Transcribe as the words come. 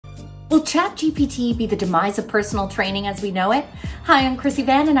Will ChatGPT be the demise of personal training as we know it? Hi, I'm Krissy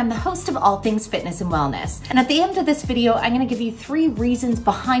Vann and I'm the host of All Things Fitness and Wellness. And at the end of this video, I'm going to give you 3 reasons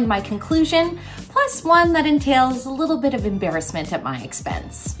behind my conclusion, plus one that entails a little bit of embarrassment at my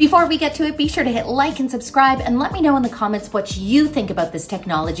expense. Before we get to it, be sure to hit like and subscribe and let me know in the comments what you think about this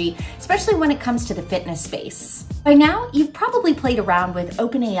technology, especially when it comes to the fitness space. By now, you've probably played around with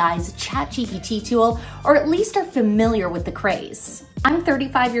OpenAI's ChatGPT tool, or at least are familiar with the craze. I'm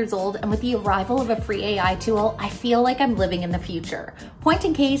 35 years old, and with the arrival of a free AI tool, I feel like I'm living in the future. Point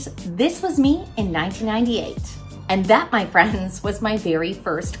in case, this was me in 1998. And that, my friends, was my very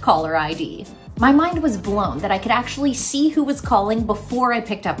first caller ID. My mind was blown that I could actually see who was calling before I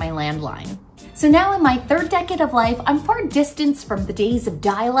picked up my landline. So now in my 3rd decade of life, I'm far distanced from the days of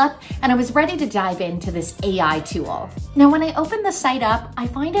dial-up, and I was ready to dive into this AI tool. Now, when I open the site up, I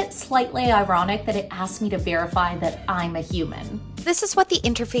find it slightly ironic that it asks me to verify that I'm a human. This is what the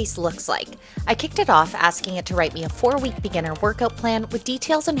interface looks like. I kicked it off asking it to write me a 4-week beginner workout plan with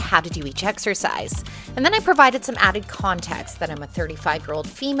details on how to do each exercise. And then I provided some added context that I'm a 35-year-old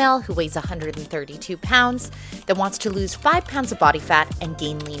female who weighs 132 pounds that wants to lose 5 pounds of body fat and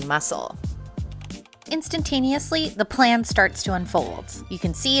gain lean muscle. Instantaneously, the plan starts to unfold. You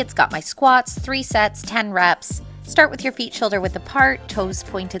can see it's got my squats, 3 sets, 10 reps. Start with your feet shoulder width apart, toes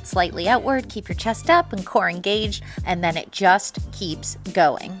pointed slightly outward, keep your chest up and core engaged, and then it just keeps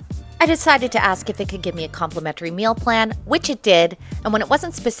going. I decided to ask if it could give me a complimentary meal plan, which it did, and when it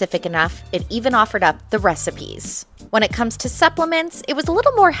wasn't specific enough, it even offered up the recipes. When it comes to supplements, it was a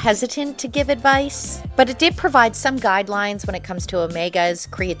little more hesitant to give advice, but it did provide some guidelines when it comes to omegas,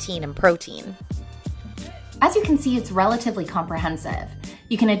 creatine, and protein. As you can see, it's relatively comprehensive.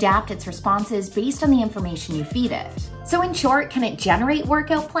 You can adapt its responses based on the information you feed it. So in short, can it generate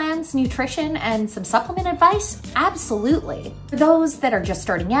workout plans, nutrition, and some supplement advice? Absolutely. For those that are just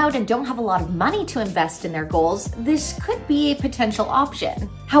starting out and don't have a lot of money to invest in their goals, this could be a potential option.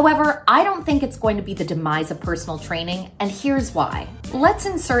 However, I don't think it's going to be the demise of personal training, and here's why. Let's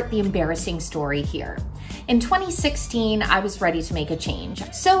insert the embarrassing story here. In 2016, I was ready to make a change,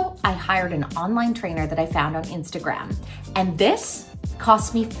 so I hired an online trainer that I found on Instagram, and this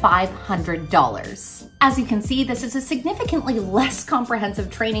cost me $500. As you can see, this is a significantly less comprehensive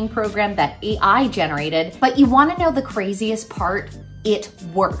training program that AI generated, but you want to know the craziest part? It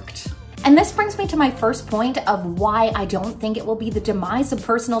worked. And this brings me to my first point of why I don't think it will be the demise of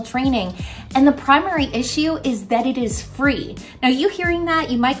personal training. And the primary issue is that it is free. Now, you hearing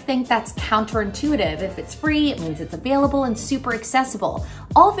that, you might think that's counterintuitive. If it's free, it means it's available and super accessible.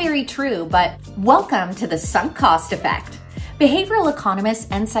 All very true, but welcome to the sunk cost effect. Behavioral economists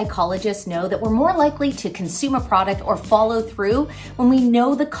and psychologists know that we're more likely to consume a product or follow through when we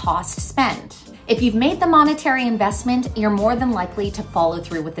know the cost spent. If you've made the monetary investment, you're more than likely to follow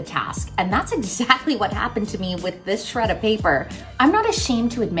through with the task. And that's exactly what happened to me with this shred of paper. I'm not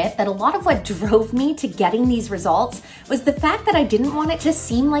ashamed to admit that a lot of what drove me to getting these results was the fact that I didn't want it to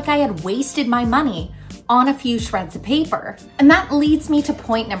seem like I had wasted my money on a few shreds of paper. And that leads me to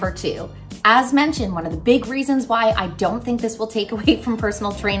point number 2. As mentioned, one of the big reasons why I don't think this will take away from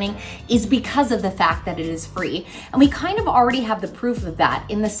personal training is because of the fact that it is free. And we kind of already have the proof of that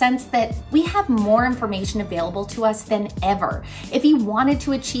in the sense that we have more information available to us than ever. If you wanted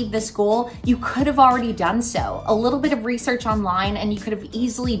to achieve this goal, you could have already done so. A little bit of research online and you could have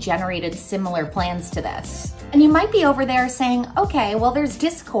easily generated similar plans to this. And you might be over there saying, okay, well, there's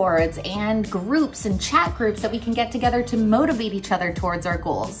Discords and groups and chat groups that we can get together to motivate each other towards our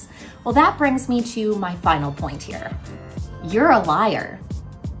goals. Well, that brings me to my final point here. You're a liar.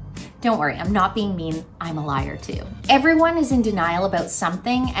 Don't worry, I'm not being mean, I'm a liar too. Everyone is in denial about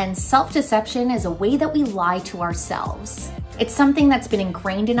something, and self-deception is a way that we lie to ourselves. It's something that's been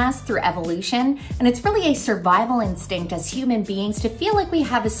ingrained in us through evolution, and it's really a survival instinct as human beings to feel like we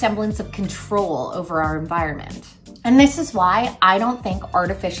have a semblance of control over our environment. And this is why I don't think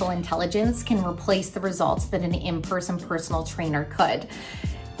artificial intelligence can replace the results that an in-person personal trainer could.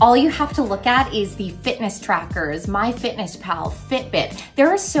 All you have to look at is the fitness trackers, MyFitnessPal, Fitbit. There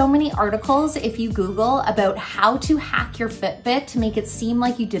are so many articles if you Google about how to hack your Fitbit to make it seem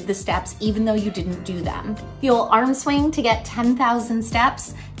like you did the steps even though you didn't do them. The old arm swing to get 10,000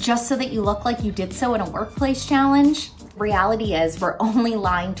 steps just so that you look like you did so in a workplace challenge. Reality is we're only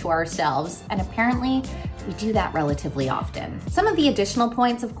lying to ourselves, and apparently we do that relatively often. Some of the additional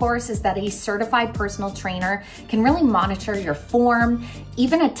points, of course, is that a certified personal trainer can really monitor your form.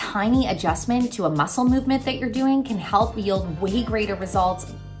 Even a tiny adjustment to a muscle movement that you're doing can help yield way greater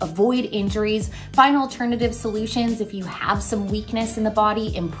results avoid injuries, find alternative solutions if you have some weakness in the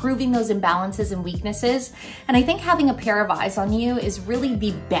body, improving those imbalances and weaknesses. And I think having a pair of eyes on you is really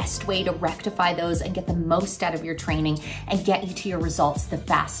the best way to rectify those and get the most out of your training and get you to your results the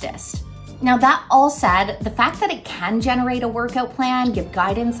fastest. Now, that all said, the fact that it can generate a workout plan, give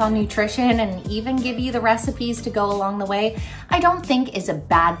guidance on nutrition, and even give you the recipes to go along the way, I don't think is a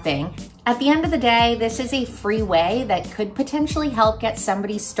bad thing. At the end of the day, this is a free way that could potentially help get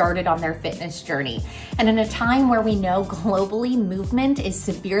somebody started on their fitness journey. And in a time where we know globally movement is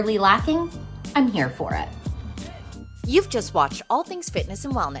severely lacking, I'm here for it. You've just watched All Things Fitness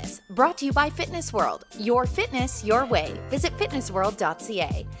and Wellness, brought to you by Fitness World. Your fitness, your way. Visit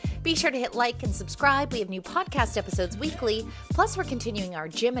fitnessworld.ca. Be sure to hit like and subscribe. We have new podcast episodes weekly. Plus, we're continuing our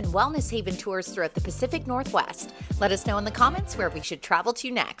gym and wellness haven tours throughout the Pacific Northwest. Let us know in the comments where we should travel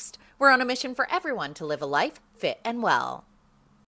to next. We're on a mission for everyone to live a life fit and well.